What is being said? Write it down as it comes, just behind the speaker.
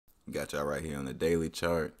Got y'all right here on the daily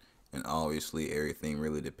chart. And obviously everything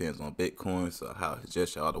really depends on Bitcoin. So I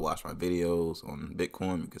suggest y'all to watch my videos on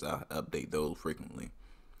Bitcoin because I update those frequently.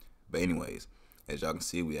 But anyways, as y'all can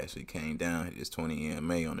see, we actually came down, hit this 20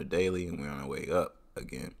 EMA on the daily, and we're on our way up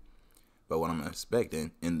again. But what I'm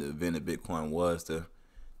expecting in the event of Bitcoin was to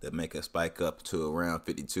make a spike up to around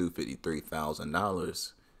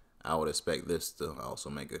 $53,000, I would expect this to also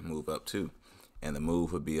make a move up too. And the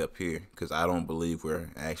move would be up here because I don't believe we're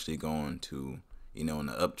actually going to, in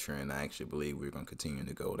the uptrend. I actually believe we're going to continue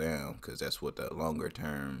to go down because that's what the longer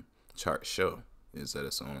term charts show, is that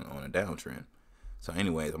it's on a downtrend. So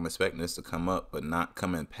anyways, I'm expecting this to come up, but not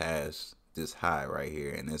coming past this high right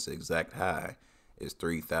here. And this exact high is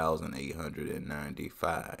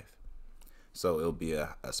 3,895. So it'll be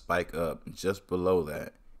a spike up just below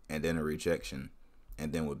that, and then a rejection,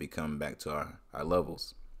 and then we'll be coming back to our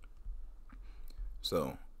levels.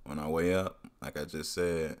 So on our way up, like I just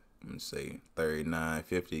said, I'm going to say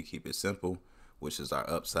 39.50, keep it simple, which is our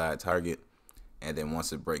upside target. And then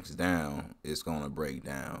once it breaks down, it's going to break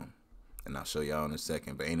down. And I'll show y'all in a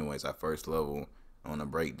second. But anyways, our first level on the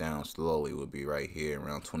breakdown slowly will be right here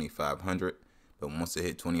around 2,500. But once it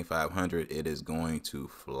hit 2,500, it is going to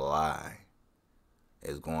fly.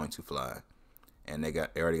 It's going to fly. And they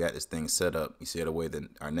already got this thing set up. You see the way that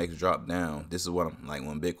our next drop down, this is what I'm like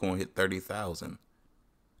when Bitcoin hit 30,000.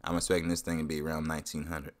 I'm expecting this thing to be around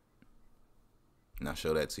 1,900. And I'll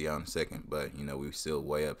show that to y'all in a second. But we still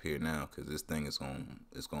way up here now because this thing is gonna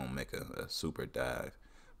make a super dive.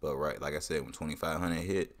 But right, like I said, when 2,500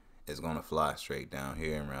 hit, it's gonna fly straight down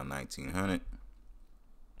here around 1,900.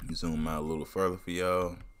 Zoom out a little further for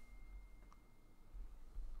y'all.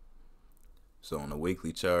 So on the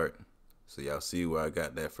weekly chart, so y'all see where I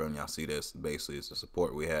got that from. Y'all see this basically is the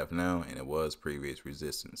support we have now, and it was previous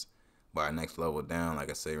resistance. But our next level down, like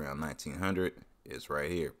I say, around 1,900 is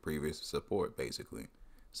right here, previous support basically.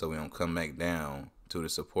 So we're gonna come back down to the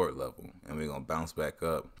support level, and we're gonna bounce back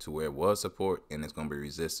up to where it was support, and it's gonna be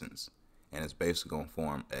resistance, and it's basically gonna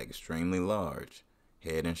form an extremely large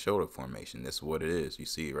head and shoulder formation. This is what it is. You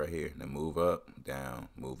see it right here. The move up, down,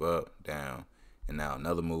 and now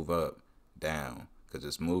another move up, down, because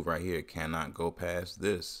this move right here cannot go past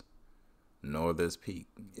this nor this peak.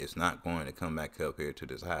 It's not going to come back up here to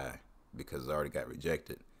this high because it already got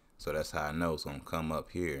rejected. So that's how I know it's gonna come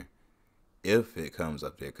up here, if it comes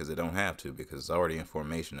up there, because it don't have to, because it's already in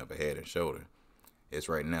formation of a head and shoulder. It's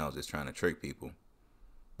right now just trying to trick people,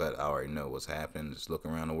 but I already know what's happening. Just look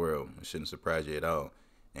around the world, it shouldn't surprise you at all.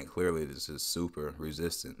 And clearly this is super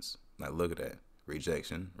resistance. Now look at that,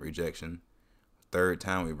 rejection, third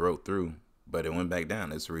time we broke through, but it went back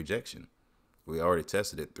down. It's a rejection. We already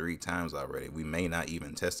tested it 3 times already. We may not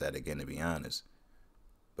even test that again, to be honest.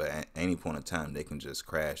 But at any point in time, they can just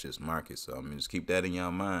crash this market. So just keep that in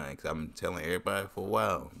your mind, because I've been telling everybody for a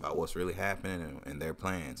while about what's really happening and their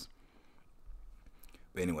plans.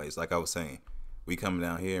 But anyways, like I was saying, we coming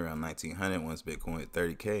down here around 1,900 once Bitcoin hit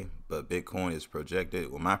 30K. But Bitcoin is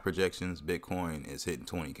projected, with my projections, Bitcoin is hitting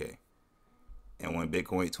 20K. And when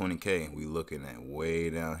Bitcoin hit 20K, we looking at way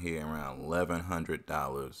down here around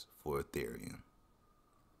 $1,100 for Ethereum.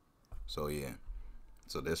 So yeah.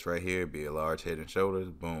 So this right here be a large head and shoulders,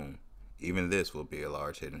 boom. Even this will be a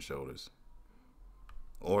large head and shoulders.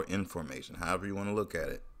 Or information, however you want to look at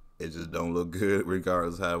it. It just don't look good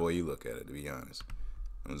regardless of how way you look at it, to be honest.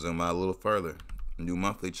 I'm gonna zoom out a little further. New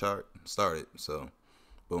monthly chart started, so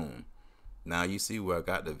boom. Now you see where I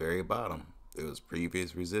got the very bottom. It was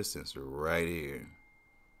previous resistance right here.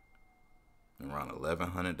 Around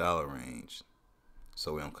 $1,100 range.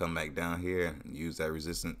 So we're gonna come back down here and use that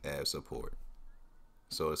resistance as support.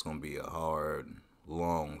 So it's going to be a hard,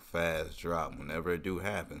 long, fast drop whenever it do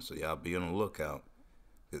happen. So y'all be on the lookout.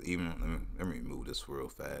 Even, let me remove this real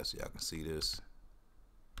fast so y'all can see this.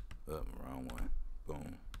 Up, wrong one.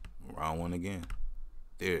 Boom. Wrong one again.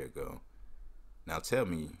 There you go. Now tell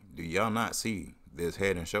me, do y'all not see this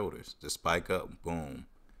head and shoulders? The spike up, boom.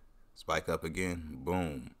 Spike up again,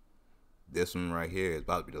 boom. This one right here is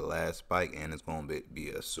about to be the last spike, and it's going to be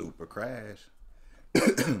a super crash.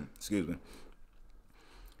 Excuse me.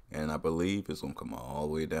 And I believe it's going to come all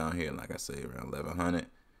the way down here, like I say, around 1,100.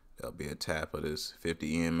 There'll be a tap of this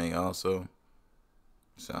 50 EMA also.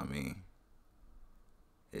 So,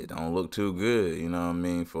 it don't look too good,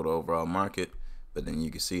 for the overall market. But then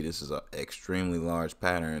you can see this is an extremely large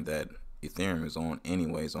pattern that Ethereum is on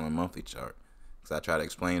anyways on a monthly chart. Because I try to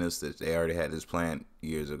explain this, that they already had this plan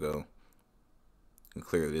years ago. And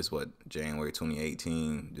clearly this January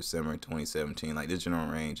 2018, December 2017, like this general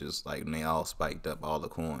range is like when they all spiked up, all the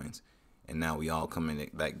coins, and now we all coming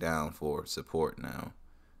back down for support now.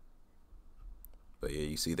 But yeah,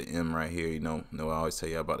 you see the M right here. You know I always tell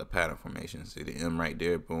you about the pattern formation. See the M right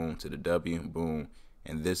there, boom, to the W, boom.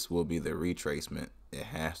 And this will be the retracement. It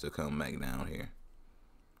has to come back down here.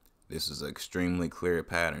 This is an extremely clear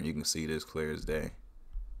pattern. You can see this clear as day.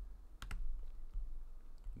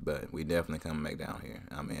 But we definitely come back down here.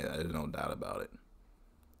 I mean, there's no doubt about it.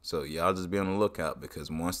 So y'all just be on the lookout, because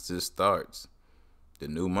once this starts, the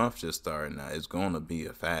new month just started now. It's going to be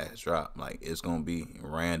a fast drop. Like, it's going to be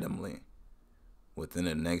randomly. Within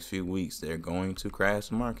the next few weeks, they're going to crash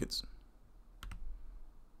the markets.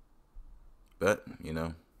 But, you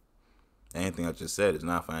know, anything I just said is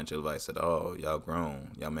not financial advice at all. Y'all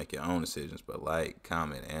grown. Y'all make your own decisions. But like,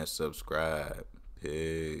 comment, and subscribe.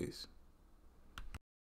 Peace.